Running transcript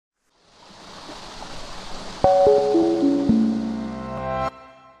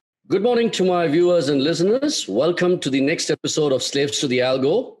Good morning to my viewers and listeners. Welcome to the next episode of Slaves to the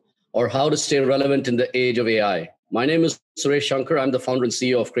Algo, or How to Stay Relevant in the Age of AI. My name is Suresh Shankar. I'm the founder and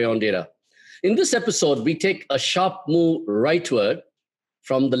CEO of Crayon Data. In this episode, we take a sharp move rightward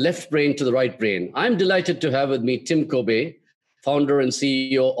from the left brain to the right brain. I'm delighted to have with me Tim Kobe, founder and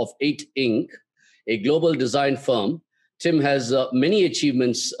CEO of 8 Inc., a global design firm. Tim has many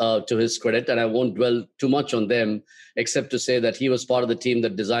achievements to his credit, and I won't dwell too much on them, except to say that he was part of the team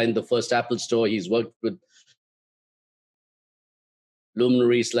that designed the first Apple Store. He's worked with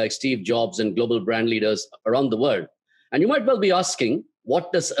luminaries like Steve Jobs and global brand leaders around the world. And you might well be asking,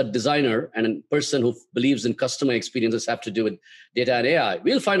 what does a designer and a person who believes in customer experiences have to do with data and AI?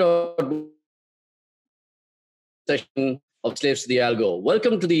 We'll find out session of Slaves to the Algo.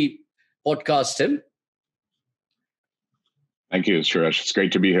 Welcome to the podcast, Tim. Thank you, Suresh. It's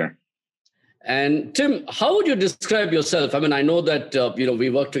great to be here. And Tim, how would you describe yourself? I mean, I know that we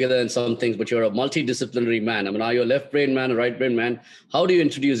work together in some things, but you're a multidisciplinary man. I mean, are you a left brain man, a right brain man? How do you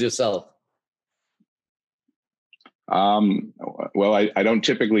introduce yourself? Well, I don't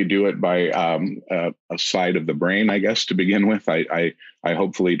typically do it by a side of the brain, I guess, to begin with. I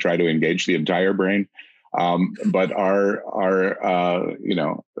hopefully try to engage the entire brain. But our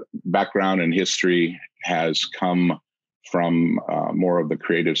background and history has come from more of the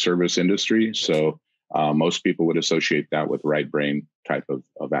creative service industry. So most people would associate that with right brain type of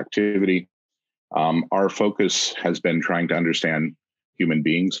activity. Our focus has been trying to understand human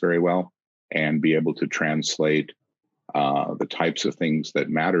beings very well and be able to translate the types of things that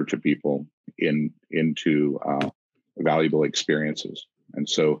matter to people into valuable experiences. And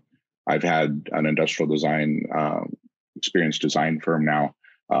so I've had an industrial design, experience design firm now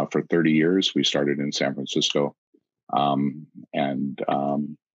for 30 years. We started in San Francisco. I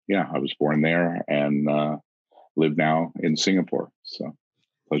was born there and live now in Singapore. So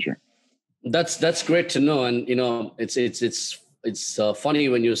pleasure. That's great to know. And, it's funny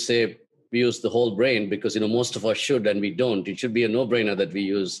when you say we use the whole brain because, most of us should, and we don't. It should be a no-brainer that we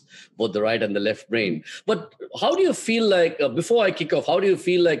use both the right and the left brain. But how do you feel like, before I kick off, how do you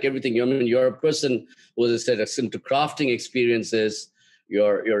feel like everything? I mean, you're a person who is into crafting experiences,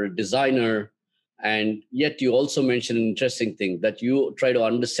 you're a designer, and yet you also mentioned an interesting thing that you try to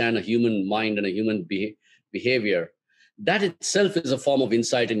understand a human mind and a human behavior. That itself is a form of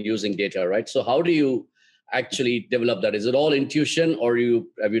insight in using data, right? So how do you actually develop that? Is it all intuition, or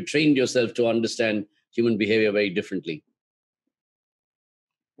have you trained yourself to understand human behavior very differently?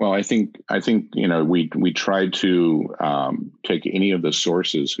 Well, I think we try to take any of the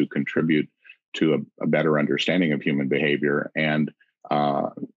sources who contribute to a better understanding of human behavior, and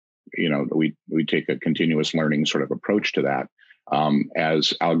we take a continuous learning sort of approach to that.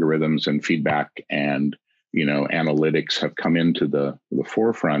 As algorithms and feedback and analytics have come into the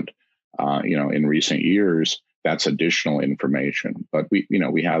forefront, in recent years, that's additional information. But we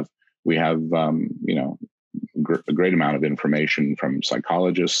have a great amount of information from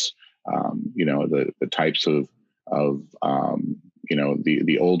psychologists. The types of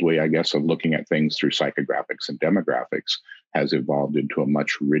the old way, I guess, of looking at things through psychographics and demographics has evolved into a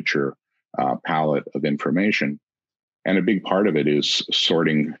much richer palette of information. And a big part of it is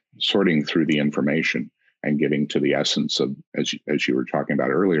sorting through the information and getting to the essence of, as you were talking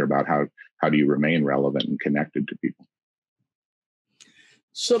about earlier, about how do you remain relevant and connected to people.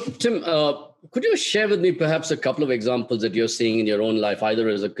 So, Tim, could you share with me perhaps a couple of examples that you're seeing in your own life, either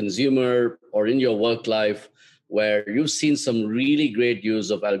as a consumer or in your work life, where you've seen some really great use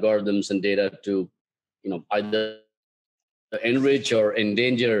of algorithms and data to, either enrich or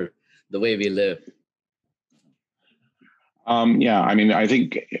endanger the way we live? I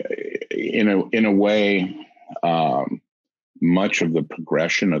think in a way, much of the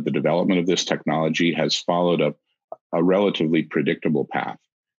progression of the development of this technology has followed a relatively predictable path,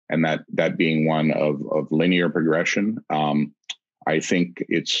 and that being one of linear progression. I think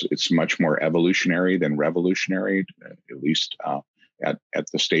it's much more evolutionary than revolutionary, at least at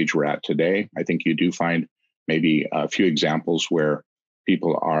the stage we're at today. I think you do find maybe a few examples where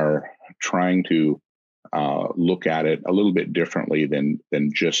people are trying to look at it a little bit differently than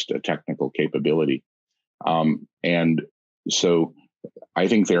just a technical capability. And so I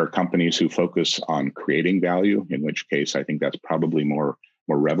think there are companies who focus on creating value, in which case I think that's probably more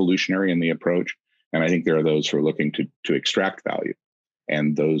revolutionary in the approach. And I think there are those who are looking to extract value,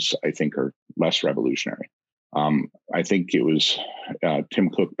 and those I think are less revolutionary. I think it was Tim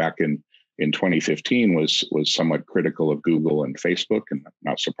Cook back in 2015 was somewhat critical of Google and Facebook, and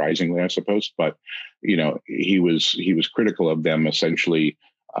not surprisingly, I suppose. But he was critical of them essentially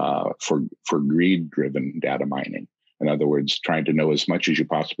for greed-driven data mining. In other words, trying to know as much as you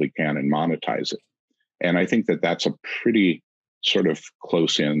possibly can and monetize it. And I think that that's a pretty sort of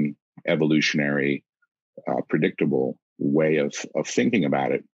close-in, evolutionary, predictable way of thinking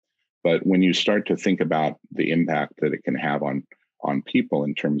about it. But when you start to think about the impact that it can have on people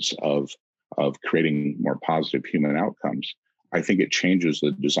in terms of creating more positive human outcomes, I think it changes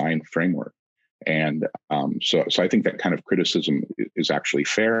the design framework. And so I think that kind of criticism is actually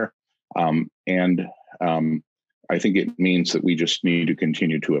fair. And I think it means that we just need to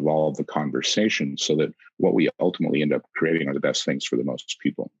continue to evolve the conversation so that what we ultimately end up creating are the best things for the most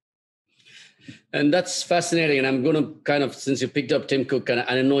people. And that's fascinating. And I'm going to kind of, since you picked up Tim Cook, and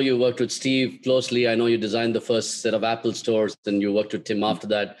I know you worked with Steve closely. I know you designed the first set of Apple stores, and you worked with Tim after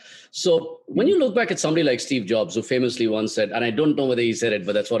that. So when you look back at somebody like Steve Jobs, who famously once said, and I don't know whether he said it,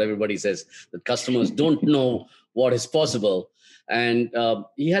 but that's what everybody says, that customers don't know what is possible. And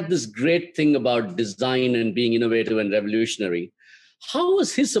he had this great thing about design and being innovative and revolutionary. How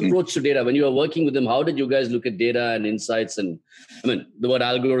was his approach to data when you were working with him? How did you guys look at data and insights? And I mean, the word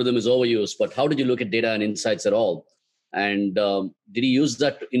algorithm is overused, but how did you look at data and insights at all? And did he use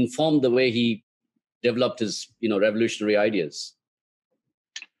that to inform the way he developed his, revolutionary ideas?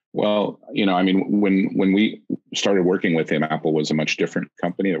 Well, I mean, when we started working with him, Apple was a much different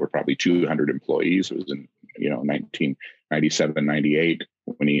company. There were probably 200 employees. It was in 1997, 98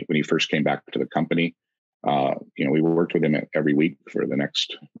 when he first came back to the company. We worked with him every week for the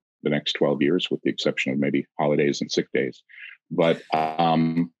next 12 years, with the exception of maybe holidays and sick days. But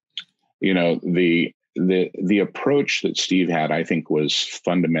the approach that Steve had, I think, was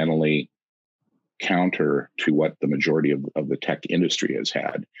fundamentally counter to what the majority of the tech industry has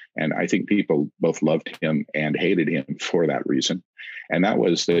had. And I think people both loved him and hated him for that reason. And that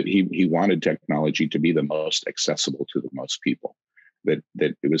was that he wanted technology to be the most accessible to the most people. That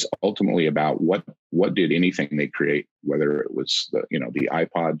it was ultimately about what did anything they create, whether it was the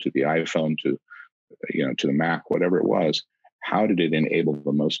iPod to the iPhone to the Mac, whatever it was, how did it enable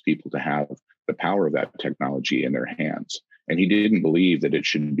the most people to have the power of that technology in their hands? And he didn't believe that it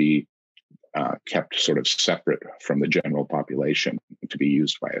should be kept sort of separate from the general population to be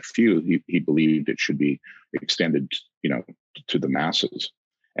used by a few. He believed it should be extended, to the masses.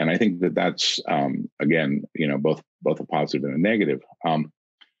 And I think that that's again, both a positive and a negative.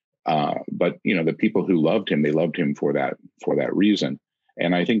 But the people who loved him, they loved him for that reason.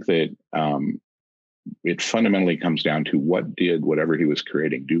 And I think that it fundamentally comes down to what did whatever he was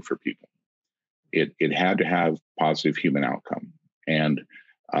creating do for people. It had to have positive human outcome, and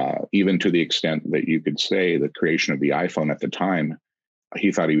even to the extent that you could say the creation of the iPhone at the time,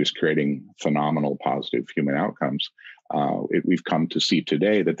 he thought he was creating phenomenal positive human outcomes. We've come to see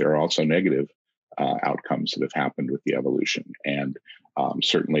today that there are also negative outcomes that have happened with the evolution, and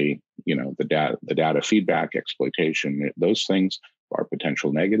certainly, the data feedback, exploitation, those things are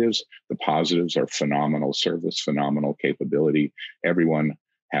potential negatives. The positives are phenomenal service, phenomenal capability. Everyone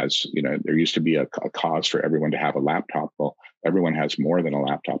has, there used to be a cause for everyone to have a laptop. Well, everyone has more than a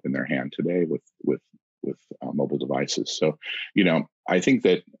laptop in their hand today with mobile devices. So, I think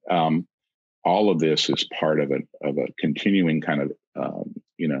that all of this is part of a continuing kind of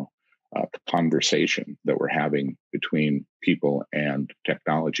conversation that we're having between people and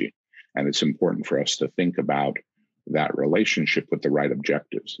technology, and it's important for us to think about that relationship with the right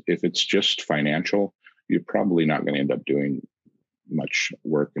objectives. If it's just financial, you're probably not going to end up doing much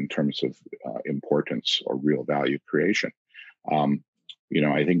work in terms of importance or real value creation.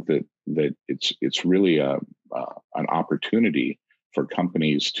 I think that it's really an opportunity for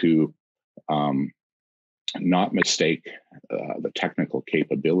companies to not mistake the technical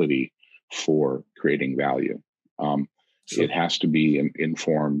capability for creating value. It has to be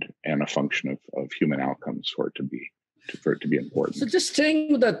informed and a function of human outcomes for it to be important. So just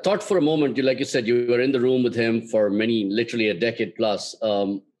staying with that thought for a moment, like you said, you were in the room with him for literally a decade plus.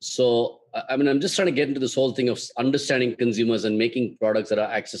 So, I'm just trying to get into this whole thing of understanding consumers and making products that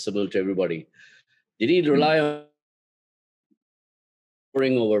are accessible to everybody. Did he rely on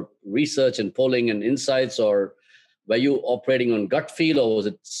over research and polling and insights, or were you operating on gut feel, or was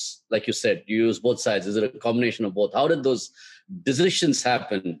it, like you said, you use both sides? Is it a combination of both? How did those decisions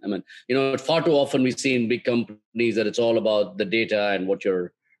happen? Far too often we see in big companies that it's all about the data and what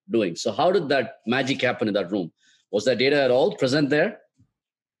you're doing. So how did that magic happen in that room? Was that data at all present there?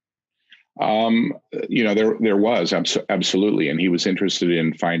 There was absolutely, and he was interested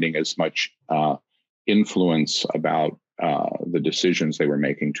in finding as much influence about the decisions they were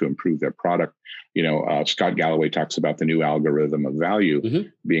making to improve their product. Scott Galloway talks about the new algorithm of value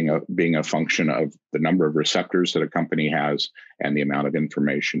being a function of the number of receptors that a company has and the amount of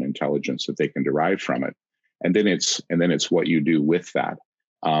information intelligence that they can derive from it. And then it's what you do with that.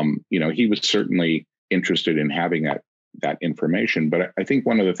 He was certainly interested in having that information, but I think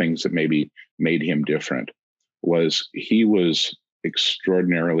one of the things that maybe made him different was he was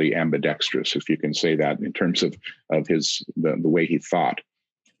extraordinarily ambidextrous, if you can say that, in terms of the way he thought.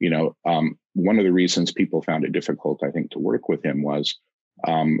 One of the reasons people found it difficult, I think, to work with him was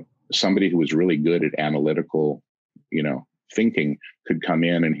somebody who was really good at analytical, thinking could come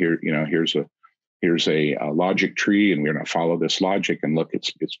in and here's a logic tree, and we're going to follow this logic, and look,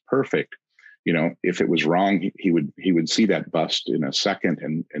 it's perfect. If it was wrong, he would see that bust in a second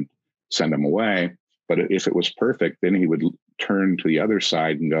and send them away. But if it was perfect, then he would turn to the other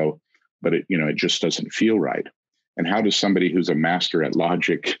side and go, but it just doesn't feel right. And how does somebody who's a master at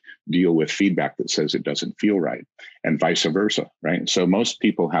logic deal with feedback that says it doesn't feel right, and vice versa, right? So most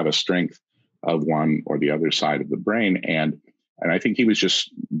people have a strength of one or the other side of the brain. And I think he was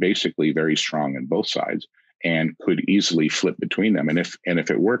just basically very strong on both sides and could easily flip between them. And if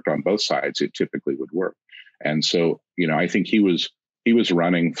it worked on both sides, it typically would work. And so, I think he was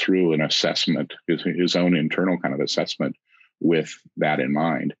running through an assessment, his own internal kind of assessment with that in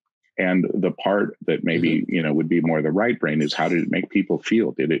mind. And the part that maybe, would be more the right brain is, how did it make people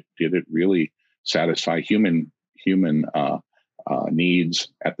feel? Did it really satisfy human needs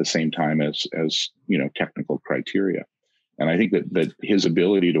at the same time as technical criteria? And I think that his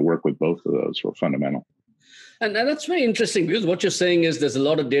ability to work with both of those were fundamental. And that's very interesting, because what you're saying is there's a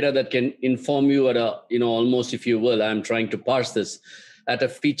lot of data that can inform you at a, almost, if you will, I'm trying to parse this at a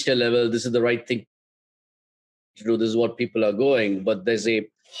feature level. This is the right thing to do. This is what people are going. But there's a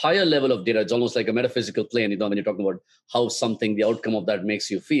higher level of data. It's almost like a metaphysical plane, when you're talking about how something, the outcome of that makes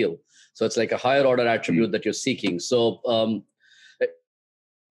you feel. So it's like a higher order attribute that you're seeking. So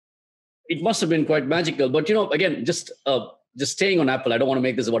it must have been quite magical. But, again, just staying on Apple, I don't want to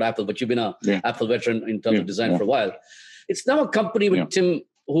make this about Apple, but you've been a Apple veteran in terms of design for a while. It's now a company with Tim,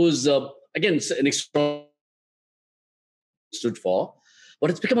 who's, again, an extra stood for, but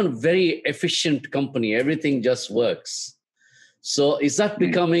it's become a very efficient company. Everything just works. So is that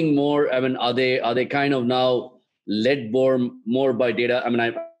becoming more, are they kind of now led more by data?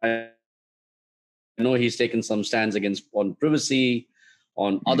 I know he's taken some stands on privacy,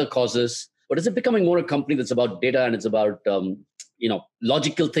 on other causes. But is it becoming more a company that's about data and it's about,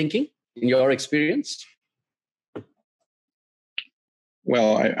 logical thinking in your experience?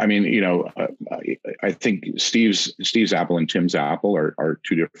 Well, I think Steve's Apple and Tim's Apple are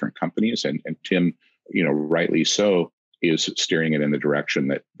two different companies, and Tim, rightly so, is steering it in the direction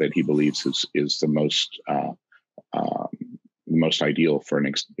that he believes is the most ideal for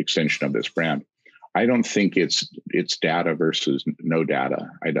an extension of this brand. I don't think it's data versus no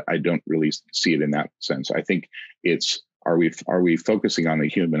data. I don't really see it in that sense. I think it's, are we focusing on the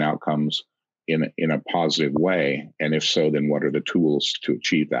human outcomes in a positive way? And if so, then what are the tools to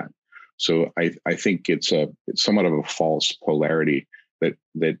achieve that? So I think it's somewhat of a false polarity that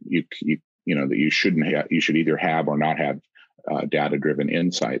you shouldn't have. You should either have or not have data-driven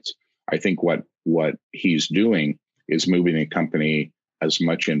insights. I think what he's doing is moving a company as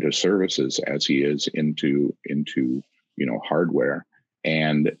much into services as he is into hardware,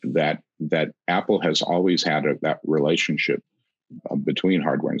 and that Apple has always had that relationship between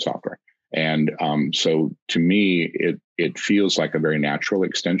hardware and software. And so to me, it feels like a very natural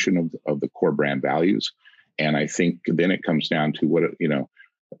extension of the core brand values. And I think then it comes down to what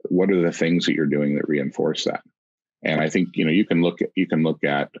are the things that you're doing that reinforce that. And I think you can look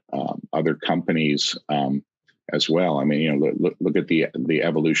at other companies as well. Look at the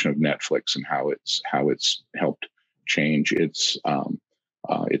evolution of Netflix and how it's helped change its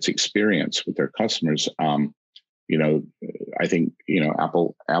experience with their customers. I think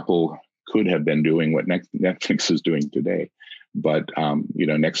Apple could have been doing what Netflix is doing today, but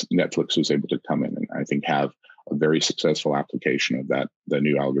Netflix was able to come in and I think have a very successful application of the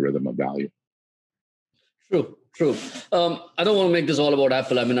new algorithm of value. True. I don't want to make this all about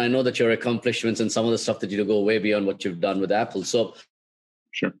Apple. I know that your accomplishments and some of the stuff that you go way beyond what you've done with Apple. So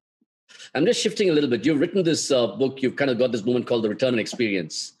sure. I'm just shifting a little bit. You've written this book. You've kind of got this movement called the Return on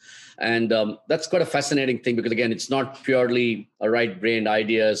Experience. And that's quite a fascinating thing because, again, it's not purely a right-brained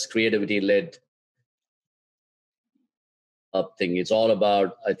ideas, creativity-led thing. It's all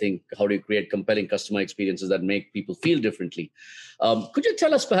about, I think, how do you create compelling customer experiences that make people feel differently. Could you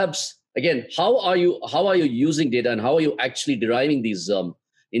tell us perhaps, again, how are you using data and how are you actually deriving these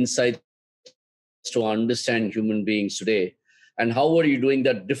insights to understand human beings today? And how are you doing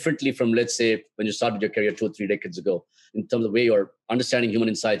that differently from, let's say, when you started your career 2 or 3 decades ago, in terms of the way you're understanding human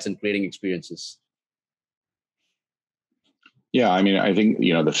insights and creating experiences? Yeah, I mean, I think,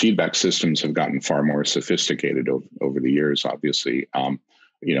 the feedback systems have gotten far more sophisticated over the years, obviously.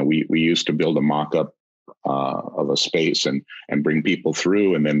 We used to build a mock-up of a space and bring people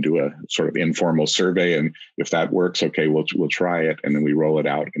through and then do a sort of informal survey. And if that works, okay, we'll try it. And then we roll it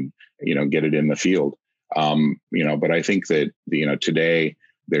out and, get it in the field. But I think that, today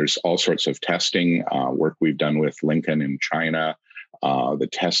there's all sorts of testing work we've done with Lincoln in China. The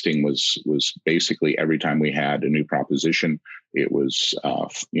testing was basically every time we had a new proposition, it was,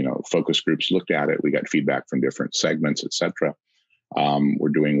 focus groups looked at it. We got feedback from different segments, et cetera. We're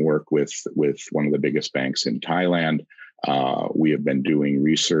doing work with one of the biggest banks in Thailand. We have been doing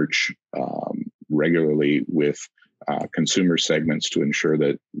research regularly with consumer segments to ensure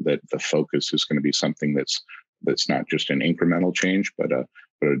that the focus is going to be something that's not just an incremental change, but a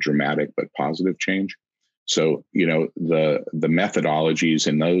dramatic but positive change. So, the methodologies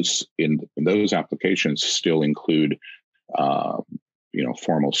in those applications still include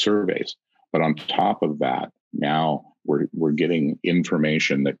formal surveys, but on top of that, now we're getting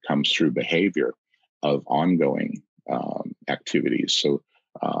information that comes through behavior of ongoing activities. So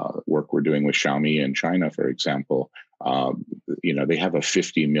work we're doing with Xiaomi in China, for example, they have a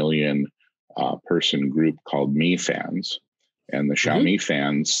 50 million person group called Mi Fans, and the Xiaomi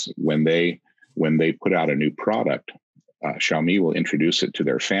fans, when they put out a new product, Xiaomi will introduce it to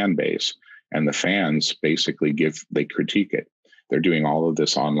their fan base, and the fans basically they critique it. They're doing all of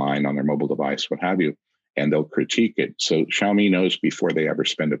this online on their mobile device, what have you, and they'll critique it. So Xiaomi knows before they ever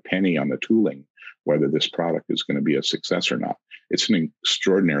spend a penny on the tooling whether this product is going to be a success or not. It's an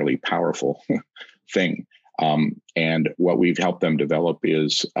extraordinarily powerful thing. And what we've helped them develop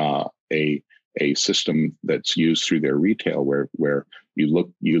is a system that's used through their retail where you look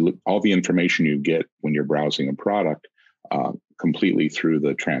all the information you get when you're browsing a product completely through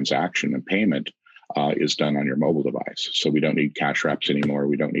the transaction and payment is done on your mobile device. So we don't need cash wraps anymore.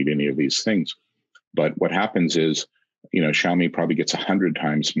 We don't need any of these things. But what happens is, Xiaomi probably gets 100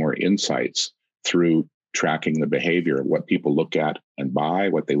 times more insights through tracking the behavior of what people look at and buy,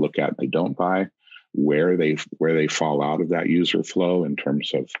 what they look at and they don't buy, where they fall out of that user flow in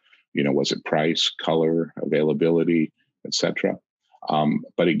terms of, was it price, color, availability, etc.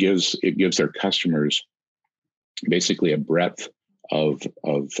 But it gives their customers basically a breadth of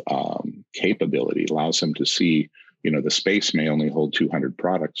capability. It allows them to see, the space may only hold 200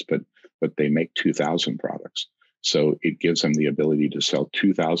 products, but they make 2,000 products. So it gives them the ability to sell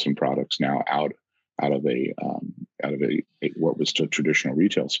 2,000 products now out of a what was still traditional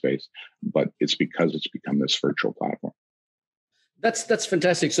retail space, but it's because it's become this virtual platform. That's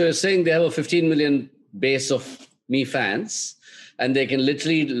fantastic. So you're saying they have a 15 million base of Mi Fans, and they can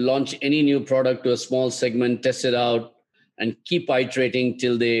literally launch any new product to a small segment, test it out, and keep iterating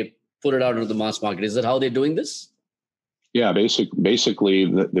till they put it out into the mass market. Is that how they're doing this? Yeah, basically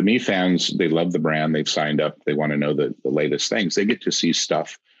the Mi Fans, they love the brand. They've signed up. They want to know the latest things. They get to see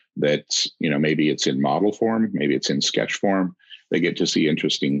stuff that's, maybe it's in model form, maybe it's in sketch form. They get to see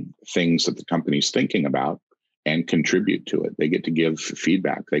interesting things that the company's thinking about and contribute to it. They get to give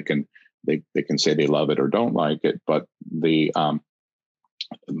feedback. They can say they love it or don't like it, but the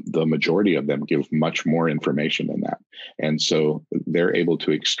majority of them give much more information than that. And so they're able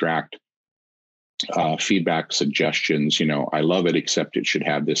to extract feedback, suggestions. I love it, except it should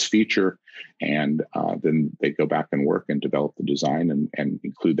have this feature. And then they go back and work and develop the design and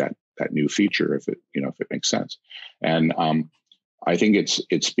include that new feature if it makes sense. And I think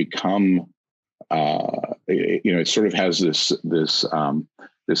it's become it sort of has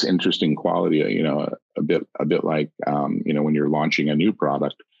this interesting quality, a bit like when you're launching a new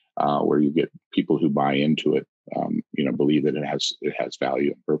product where you get people who buy into it, believe that it has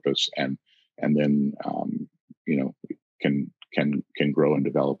value and purpose, and then can grow and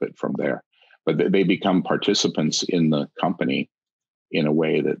develop it from there. But they become participants in the company in a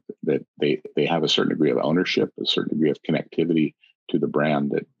way that they have a certain degree of ownership, a certain degree of connectivity to the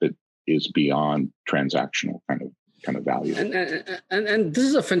brand that is beyond transactional kind of value. And this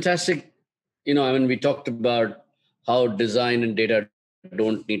is a fantastic, we talked about how design and data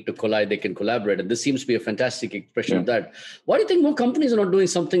don't need to collide, they can collaborate. And this seems to be a fantastic expression of that. Why do you think more companies are not doing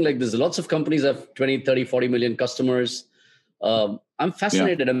something like this? Lots of companies have 20, 30, 40 million customers. I'm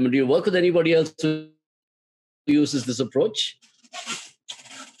fascinated. I mean, do you work with anybody else who uses this approach?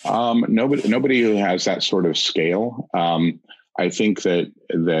 Nobody who has that sort of scale. I think that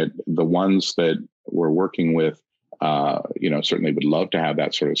the ones that we're working with, certainly would love to have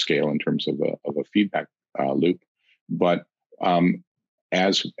that sort of scale in terms of a feedback loop. But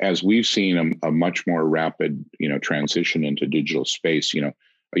as we've seen a much more rapid, transition into digital space,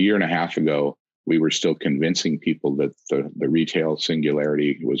 a year and a half ago, we were still convincing people that the retail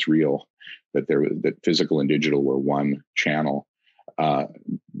singularity was real, that physical and digital were one channel.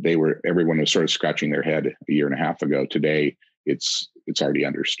 Everyone was sort of scratching their head a year and a half ago. Today, it's already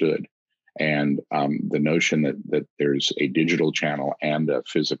understood. And the notion that there's a digital channel and a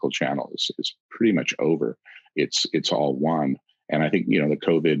physical channel is pretty much over. It's all one. And I think, the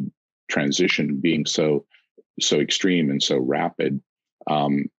COVID transition being so extreme and so rapid,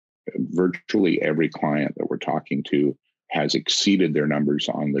 virtually every client that we're talking to has exceeded their numbers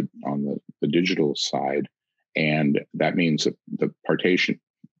on the digital side. And that means that the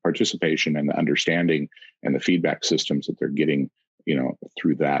participation and the understanding and the feedback systems that they're getting,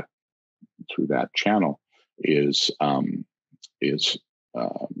 through that channel is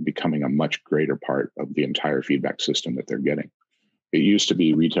becoming a much greater part of the entire feedback system that they're getting. It used to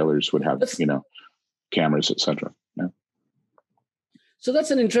be retailers would have, cameras, et cetera. Yeah. So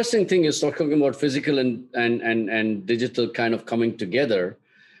that's an interesting thing. You're talking about physical and digital kind of coming together.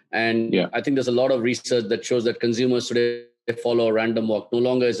 And I think there's a lot of research that shows that consumers today follow a random walk. No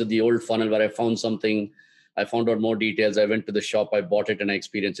longer is it the old funnel where I found something, I found out more details, I went to the shop, I bought it and I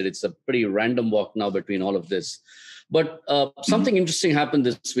experienced it. It's a pretty random walk now between all of this. But something interesting happened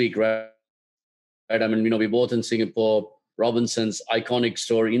this week, right? I mean, we're both in Singapore. Robinson's iconic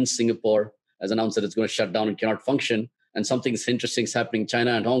store in Singapore has announced that it's going to shut down and cannot function. And something interesting is happening in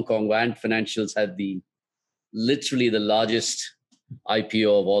China and Hong Kong, where Ant Financials had literally the largest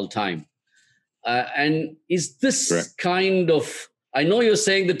IPO of all time. And is this kind of, I know you're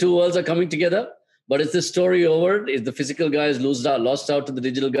saying the two worlds are coming together, but is this story over? Is the physical guys lost out to the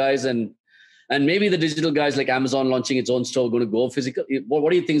digital guys, and maybe the digital guys like Amazon launching its own store going to go physical?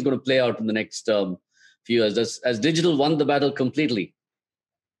 What do you think is going to play out in the next few years? Has digital won the battle completely?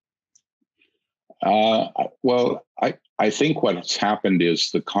 Well, I think what's happened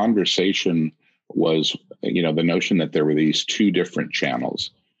is the conversation was, the notion that there were these two different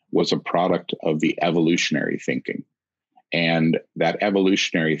channels was a product of the evolutionary thinking. And that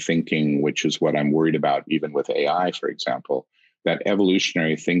evolutionary thinking, which is what I'm worried about, even with AI, for example, that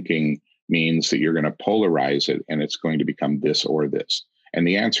evolutionary thinking means that you're going to polarize it and it's going to become this or this. And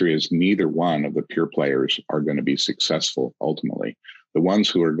the answer is neither one of the pure players are going to be successful ultimately. The ones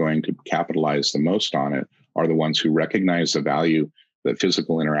who are going to capitalize the most on it are the ones who recognize the value that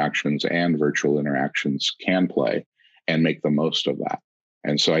physical interactions and virtual interactions can play and make the most of that.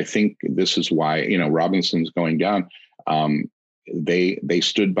 And so I think this is why, Robinson's going down. They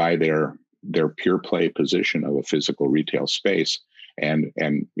stood by their pure play position of a physical retail space and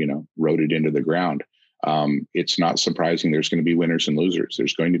rode it into the ground. It's not surprising there's going to be winners and losers.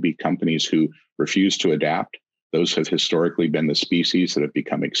 There's going to be companies who refuse to adapt. Those have historically been the species that have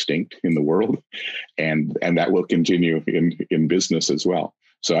become extinct in the world, and that will continue in business as well.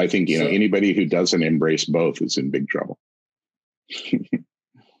 So I think anybody who doesn't embrace both is in big trouble.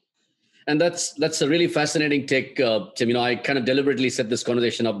 And that's a really fascinating take, Tim. I kind of deliberately set this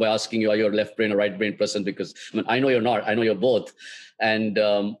conversation up by asking you, are you a left brain or right brain person? Because I know you're not. I know you're both. And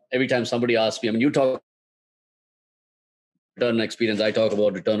every time somebody asks me, you talk return on experience, I talk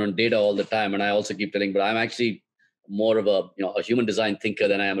about return on data all the time, and I also keep telling, but I'm actually more of a human design thinker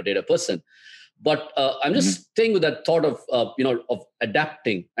than I am a data person. But I'm just staying with that thought of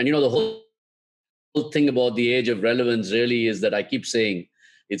adapting, and the whole thing about the age of relevance really is that I keep saying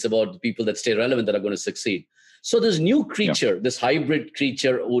it's about the people that stay relevant that are going to succeed. So this new creature, this hybrid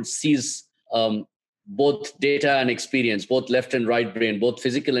creature, who sees both data and experience, both left and right brain, both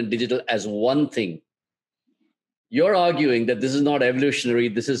physical and digital as one thing. You're arguing that this is not evolutionary,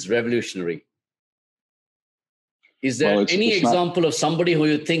 this is revolutionary. Is there any example of somebody who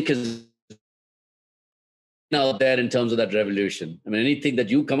you think is out there in terms of that revolution? Anything that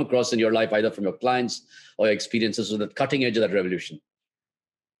you come across in your life, either from your clients or your experiences, with the cutting edge of that revolution?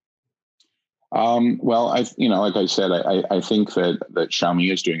 Well, like I said, I think that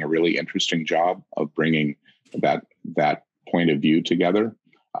Xiaomi is doing a really interesting job of bringing that point of view together.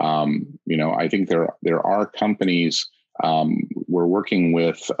 I think there are companies. We're working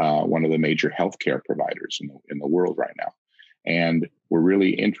with one of the major healthcare providers in the world right now, and we're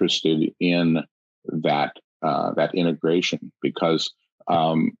really interested in that integration because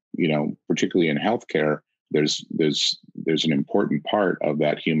particularly in healthcare, there's an important part of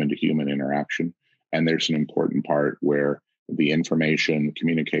that human to human interaction, and there's an important part where the information,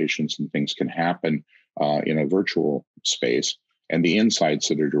 communications, and things can happen in a virtual space, and the insights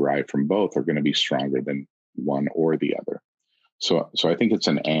that are derived from both are going to be stronger than one or the other. So I think it's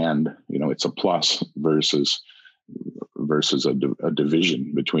an and, it's a plus versus a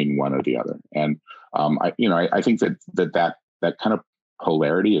division between one or the other. And I think that kind of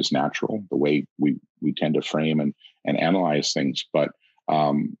polarity is natural, the way we tend to frame and analyze things. But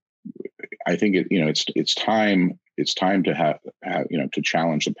I think it's time to have to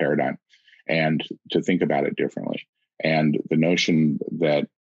challenge the paradigm and to think about it differently. And the notion that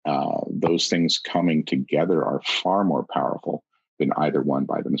those things coming together are far more powerful than either one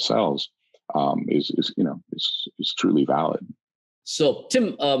by themselves is truly valid. So,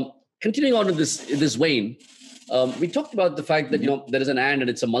 Tim, continuing on to this vein, we talked about the fact that there is an and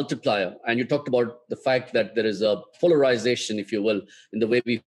it's a multiplier, and you talked about the fact that there is a polarization, if you will, in the way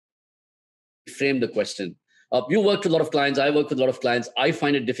we frame the question. You work with a lot of clients. I work with a lot of clients. I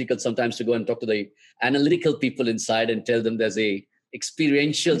find it difficult sometimes to go and talk to the analytical people inside and tell them there's a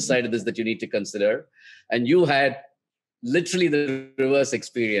experiential side of this that you need to consider. And you had literally the reverse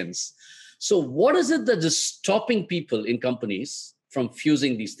experience. So what is it that is stopping people in companies from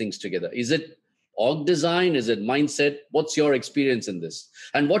fusing these things together? Is it org design? Is it mindset? What's your experience in this?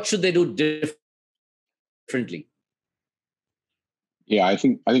 And what should they do differently? Yeah, I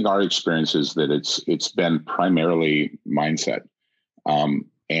think our experience is that it's been primarily mindset.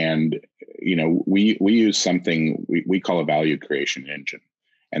 And we use something we call a value creation engine.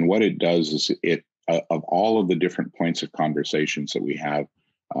 And what it does is it of all of the different points of conversations that we have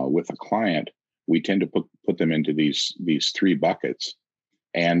with a client, we tend to put them into these three buckets.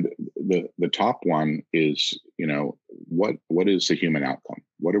 And the top one is, what is the human outcome?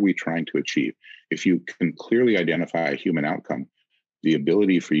 What are we trying to achieve? If you can clearly identify a human outcome, the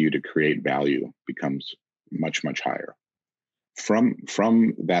ability for you to create value becomes much, much higher. From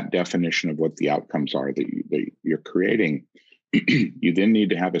that definition of what the outcomes are that you're creating, you then need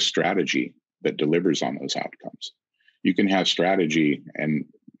to have a strategy that delivers on those outcomes. You can have strategy and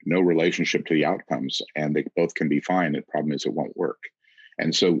no relationship to the outcomes, and they both can be fine. The problem is it won't work.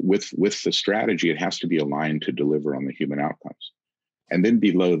 And so with the strategy, it has to be aligned to deliver on the human outcomes. And then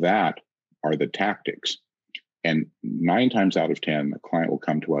below that are the tactics. And 9 times out of 10, the client will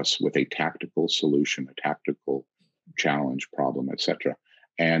come to us with a tactical solution, a tactical challenge, problem, etc.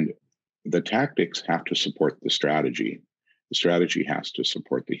 And the tactics have to support the strategy. The strategy has to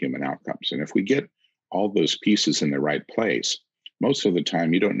support the human outcomes. And if we get all those pieces in the right place, most of the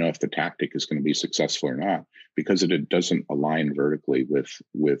time you don't know if the tactic is going to be successful or not, because it doesn't align vertically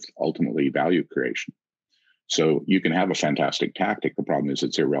with ultimately value creation. So you can have a fantastic tactic. The problem is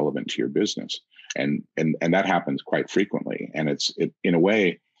it's irrelevant to your business. And that happens quite frequently. And it's in a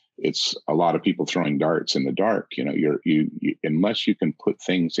way, it's a lot of people throwing darts in the dark. You unless you can put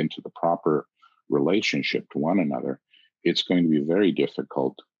things into the proper relationship to one another, it's going to be very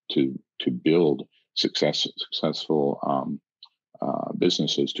difficult to build successful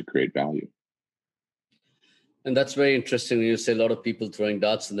businesses to create value. And that's very interesting when you say a lot of people throwing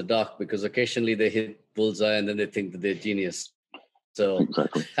darts in the dark, because occasionally they hit bullseye and then they think that they're genius. So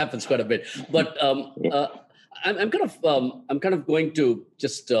exactly. Happens quite a bit. But I'm kind of going to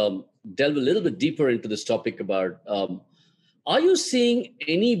just delve a little bit deeper into this topic about, are you seeing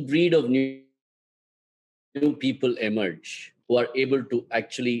any breed of new people emerge who are able to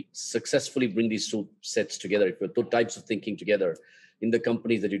actually successfully bring these two sets together, two types of thinking together in the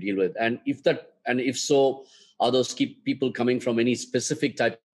companies that you deal with? And if so, are those people coming from any specific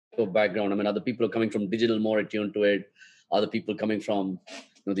type of background? I mean, are the people coming from digital more attuned to it? Are the people coming from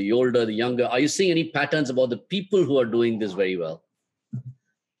the older, the younger? Are you seeing any patterns about the people who are doing this very well?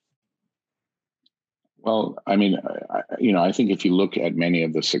 Well, I mean, I think if you look at many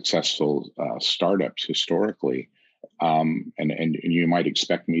of the successful startups historically, and you might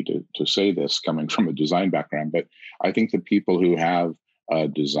expect me to say this coming from a design background, but I think the people who have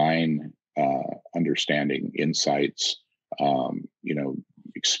design understanding, insights,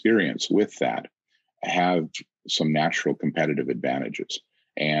 experience with that have some natural competitive advantages.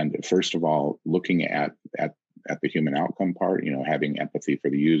 And first of all, looking at the human outcome part, having empathy for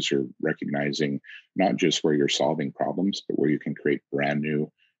the user, recognizing not just where you're solving problems, but where you can create brand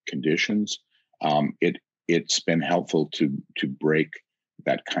new conditions. It's been helpful to break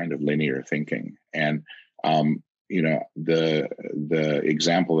that kind of linear thinking. And the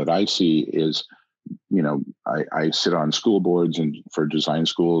example that I see is, I sit on school boards and for design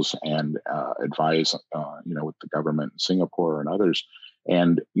schools and advise, with the government in Singapore and others.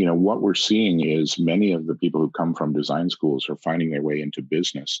 And, what we're seeing is many of the people who come from design schools are finding their way into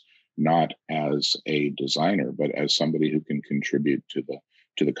business, not as a designer, but as somebody who can contribute to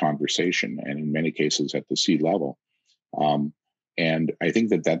the conversation. And in many cases at the C level. And I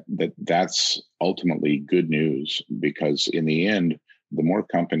think that's ultimately good news, because in the end, the more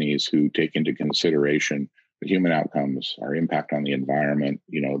companies who take into consideration the human outcomes, our impact on the environment,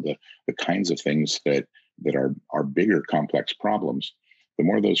 the kinds of things that are bigger, complex problems, the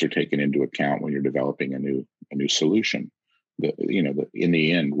more those are taken into account when you're developing a new solution. In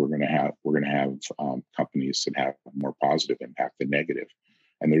the end, we're going to have companies that have a more positive impact than negative,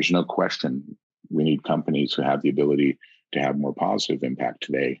 and there's no question we need companies who have the ability to have more positive impact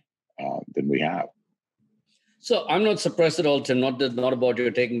today than we have. So I'm not surprised at all, Tim. Not about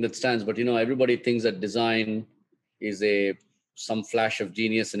your taking that stance, but everybody thinks that design is some flash of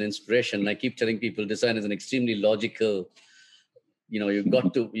genius and inspiration. And I keep telling people design is an extremely logical. You've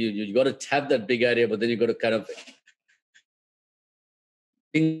got to you got to have that big idea, but then you got to kind of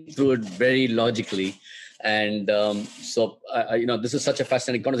think through it very logically. And this is such a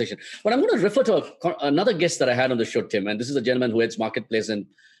fascinating conversation. But I'm going to refer to another guest that I had on the show, Tim. And this is a gentleman who heads marketplace and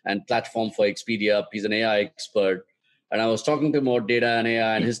platform for Expedia. He's an AI expert. And I was talking to him about data and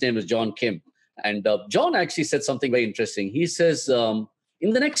AI, and his name is John Kim. And John actually said something very interesting. He says, in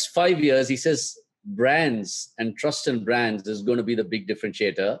the next 5 years, he says, brands and trust in brands is going to be the big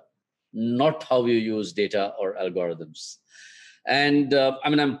differentiator, not how you use data or algorithms. And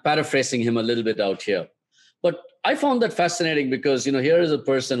I'm paraphrasing him a little bit out here. But I found that fascinating because, here is a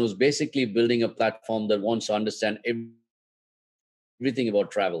person who's basically building a platform that wants to understand everything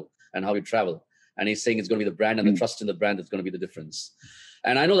about travel and how you travel. And he's saying it's going to be the brand and the trust in the brand that's going to be the difference.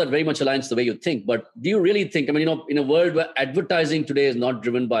 And I know that very much aligns the way you think, but do you really think, in a world where advertising today is not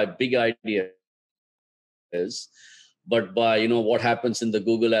driven by big ideas, but by, what happens in the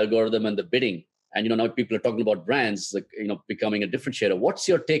Google algorithm and the bidding, and, now people are talking about brands, becoming a differentiator. What's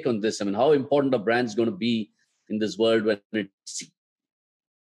your take on this? How important are brands going to be in this world when it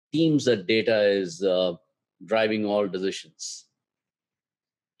seems that data is driving all decisions?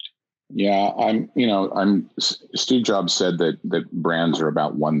 Yeah, Steve Jobs said that brands are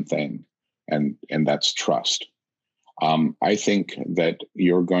about one thing, and that's trust. I think that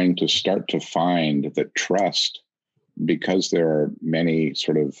you're going to start to find that trust, because there are many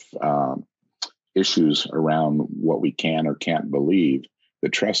sort of issues around what we can or can't believe, the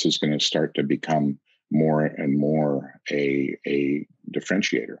trust is going to start to become more and more a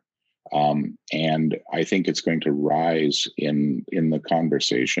differentiator. And I think it's going to rise in the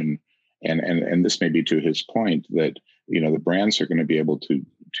conversation. And this may be to his point that, the brands are going to be able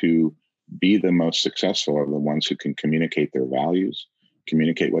to be the most successful are the ones who can communicate their values,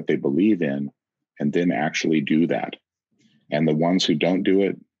 communicate what they believe in, and then actually do that. And the ones who don't do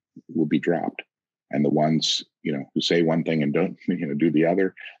it will be dropped. And the ones, who say one thing and don't, do the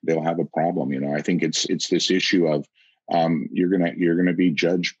other, they'll have a problem. I think it's this issue of you're gonna be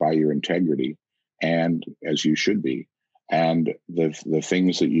judged by your integrity, and as you should be. And the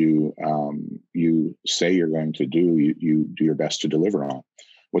things that you say you're going to do, you do your best to deliver on.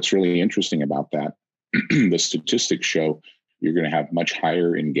 What's really interesting about that, the statistics show you're going to have much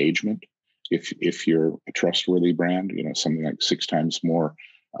higher engagement if you're a trustworthy brand. Something like 6 times more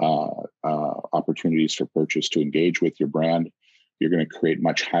opportunities for purchase to engage with your brand. You're going to create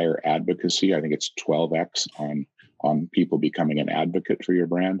much higher advocacy. I think it's 12x on people becoming an advocate for your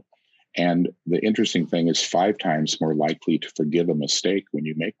brand. And the interesting thing is 5 times more likely to forgive a mistake when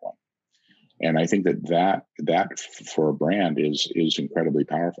you make one. And I think that for a brand is incredibly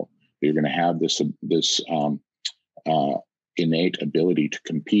powerful. You're going to have this innate ability to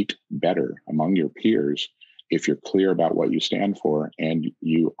compete better among your peers if you're clear about what you stand for and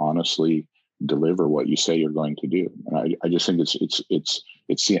you honestly deliver what you say you're going to do. And I just think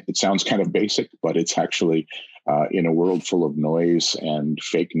it sounds kind of basic, but it's actually in a world full of noise and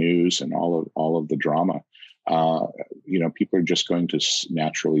fake news and all of the drama. People are just going to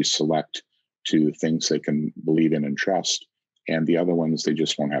naturally select to things they can believe in and trust, and the other ones they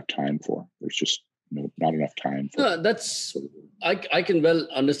just won't have time for. There's just not enough time for. No, I can well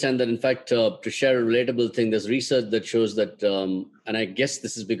understand that. In fact, to share a relatable thing, there's research that shows that, and I guess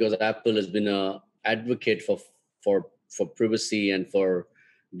this is because Apple has been an advocate for privacy and for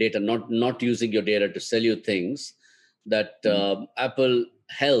data, not using your data to sell you things. That Apple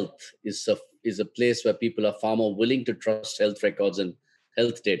Health is a place where people are far more willing to trust health records and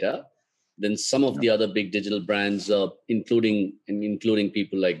health data than some of the other big digital brands, including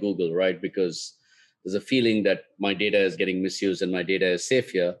people like Google, right? Because there's a feeling that my data is getting misused and my data is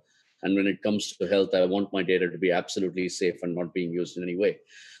safe here. And when it comes to health, I want my data to be absolutely safe and not being used in any way.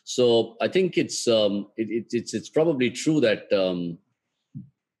 So I think it's probably true that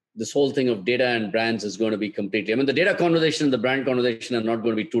this whole thing of data and brands is going to be completely, the data conversation and the brand conversation are not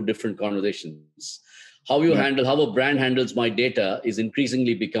going to be two different conversations. how you handle, how a brand handles my data is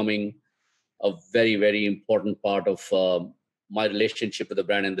increasingly becoming a very, very important part of my relationship with the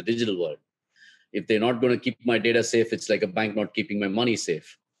brand in the digital world. If they're not going to keep my data safe, it's like a bank not keeping my money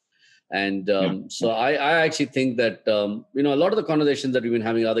safe. And so I actually think that, a lot of the conversations that we've been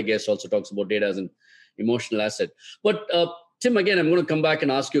having, other guests also talks about data as an emotional asset. But Tim, again, I'm going to come back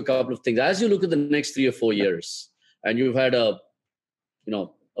and ask you a couple of things. As you look at the next 3 or 4 years, and you've had a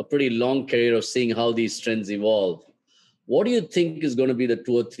pretty long career of seeing how these trends evolve, what do you think is going to be the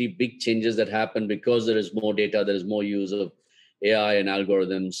 2 or 3 big changes that happen because there is more data, there is more use of AI and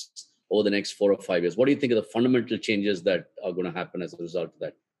algorithms over the next 4 or 5 years? What do you think are the fundamental changes that are going to happen as a result of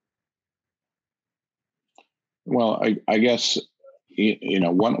that? Well, I guess,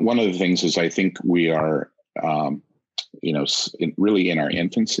 one of the things is I think we are, really in our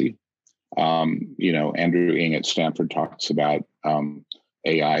infancy. Andrew Ng at Stanford talks about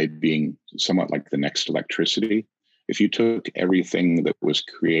AI being somewhat like the next electricity. If you took everything that was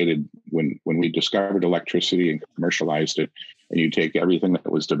created when we discovered electricity and commercialized it, and you take everything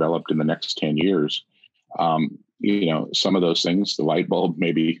that was developed in the next 10 years, some of those things, the light bulb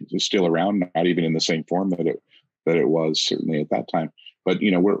maybe is still around, not even in the same form that it was certainly at that time. But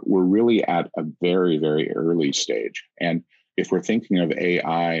we're really at a very, very early stage. And if we're thinking of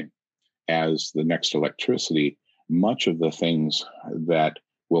AI as the next electricity, much of the things that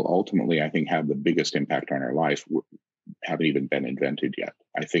will ultimately, I think, have the biggest impact on our life haven't even been invented yet.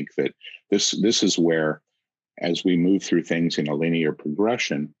 I think that this is where, as we move through things in a linear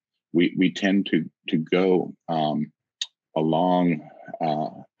progression, we tend to go along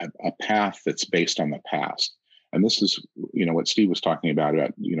a path that's based on the past. And this is, what Steve was talking about,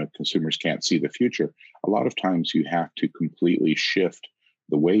 consumers can't see the future. A lot of times you have to completely shift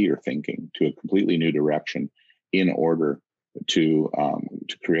the way you're thinking to a completely new direction in order to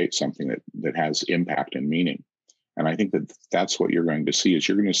create something that has impact and meaning. And I think that's what you're going to see, is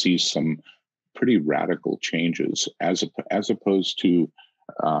you're going to see some pretty radical changes as opposed to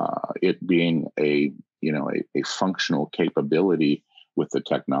it being a functional capability with the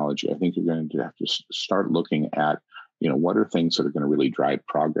technology. I think you're going to have to start looking at, what are things that are going to really drive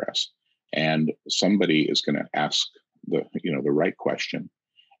progress, and somebody is going to ask the right question,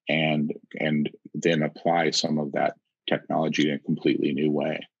 and then apply some of that technology in a completely new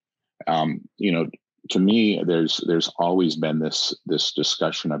way. To me, there's always been this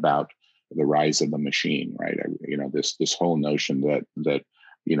discussion about the rise of the machine, right? This whole notion that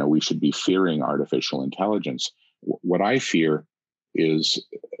we should be fearing artificial intelligence. What I fear is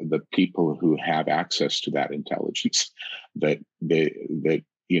the people who have access to that intelligence, that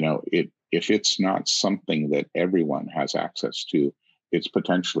if it's not something that everyone has access to, it's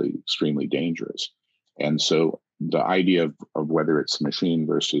potentially extremely dangerous. And so the idea of whether it's machine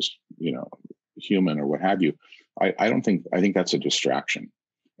versus, human or what have you, I think that's a distraction.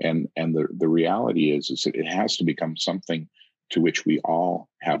 And the reality is that it has to become something to which we all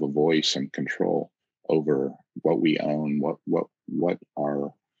have a voice and control over what we own, what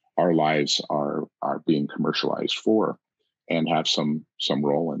our lives are being commercialized for, and have some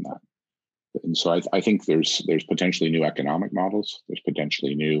role in that. And so I think there's potentially new economic models. There's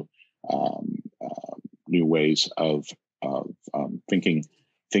potentially new ways of thinking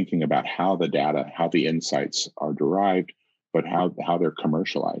about how the data, how the insights are derived, but how they're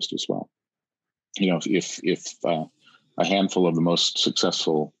commercialized as well. If a handful of the most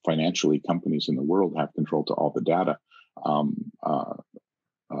successful financially companies in the world have control to all the data,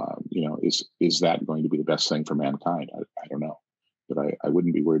 is that going to be the best thing for mankind? I don't know, but I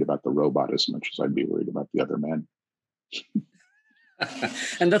wouldn't be worried about the robot as much as I'd be worried about the other men.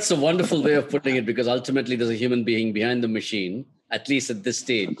 And that's a wonderful way of putting it, because ultimately there's a human being behind the machine, at least at this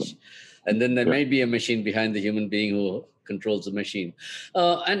stage. And then there may be a machine behind the human being who controls the machine.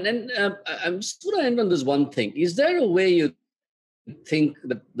 And I'm just going to end on this one thing. Is there a way you think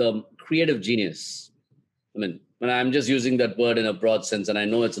that the creative genius, when I'm just using that word in a broad sense, and I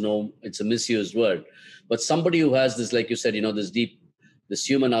know it's a misused word, but somebody who has this, like you said, this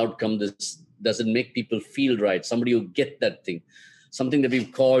human outcome, this doesn't make people feel right, somebody who get that thing, something that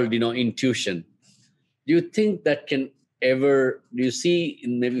we've called, intuition. Do you think that do you see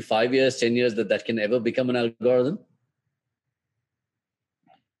in maybe 5 years, 10 years that can ever become an algorithm?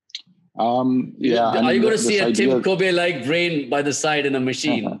 Are you going to see a Tim Kobe-like brain by the side in a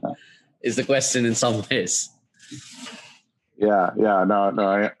machine? Is the question in some ways. Yeah,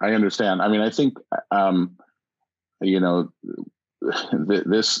 no, I understand. I think,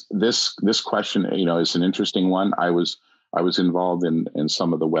 this question, is an interesting one. I was involved in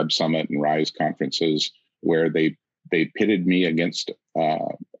some of the Web Summit and Rise conferences where they pitted me against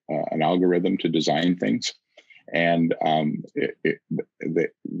an algorithm to design things, and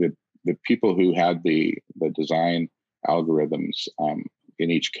the people who had the design algorithms in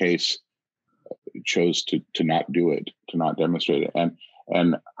each case chose to not do it, to not demonstrate it,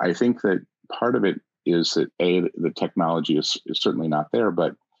 and I think that part of it is that the technology is certainly not there,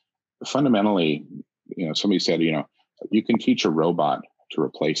 but fundamentally, somebody said, you can teach a robot to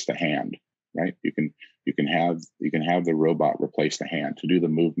replace the hand, right? You can have the robot replace the hand to do the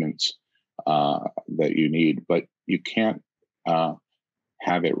movements that you need, but you can't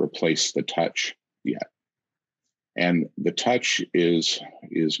have it replace the touch yet. And the touch is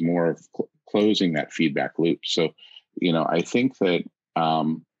more of closing that feedback loop. So, I think that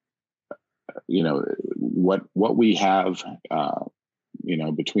what we have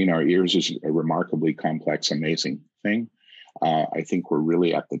between our ears is a remarkably complex, amazing thing. I think we're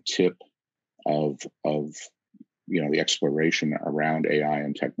really at the tip of the exploration around AI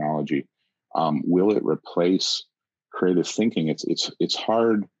and technology. Will it replace creative thinking? It's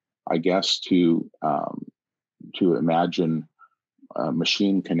hard, I guess, to imagine a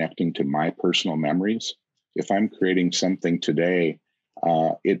machine connecting to my personal memories. If I'm creating something today,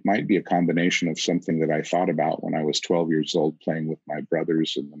 it might be a combination of something that I thought about when I was 12 years old playing with my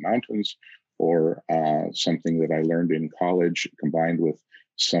brothers in the mountains, or something that I learned in college combined with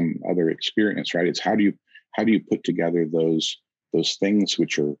some other experience, right? It's how do you put together those things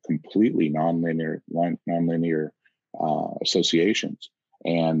which are completely nonlinear associations,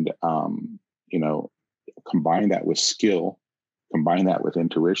 and combine that with skill, combine that with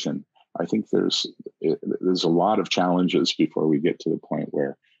intuition. I think there's a lot of challenges before we get to the point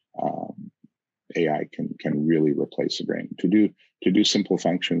where AI can really replace the brain to do simple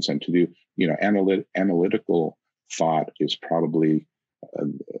functions, and to do analytical thought is probably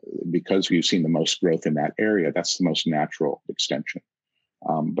because we've seen the most growth in that area. That's the most natural extension.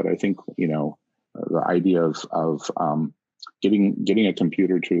 But I think the idea of getting a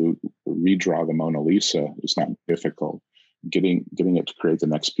computer to redraw the Mona Lisa is not difficult. Getting it to create the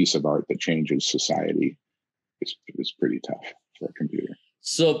next piece of art that changes society is pretty tough for a computer.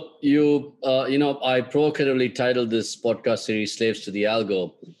 So I provocatively titled this podcast series "Slaves to the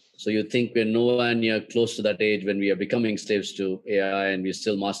Algo." So you think we're nowhere near close to that age when we are becoming slaves to AI, and we're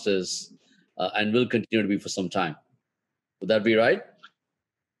still masters, and will continue to be for some time. Would that be right?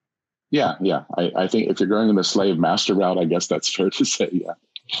 Yeah. I think if you're going in the slave master route, I guess that's fair to say. Yeah.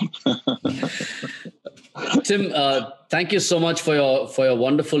 Tim, thank you so much for your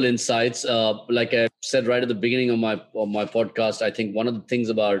wonderful insights. Like I said right at the beginning of my podcast, I think one of the things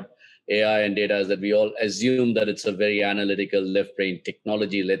about AI and data is that we all assume that it's a very analytical, left brain,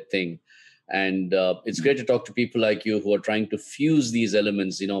 technology-led thing, and it's great to talk to people like you who are trying to fuse these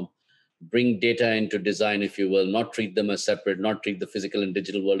elements. Bring data into design, if you will, not treat them as separate, not treat the physical and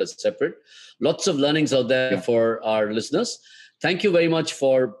digital world as separate. Lots of learnings out there for our listeners. Thank you very much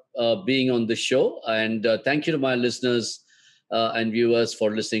for being on the show. And thank you to my listeners and viewers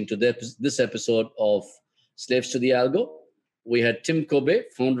for listening to this episode of Slaves to the Algo. We had Tim Kobe,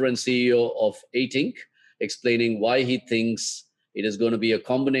 founder and CEO of 8Inc., explaining why he thinks it is going to be a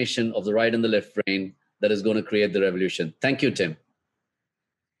combination of the right and the left brain that is going to create the revolution. Thank you, Tim.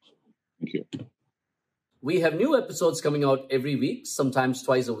 Thank you. We have new episodes coming out every week, sometimes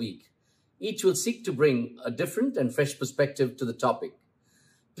twice a week. Each will seek to bring a different and fresh perspective to the topic.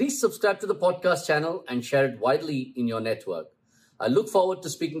 Please subscribe to the podcast channel and share it widely in your network. I look forward to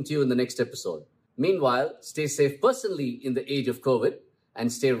speaking to you in the next episode. Meanwhile, stay safe personally in the age of COVID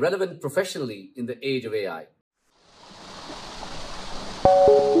and stay relevant professionally in the age of AI.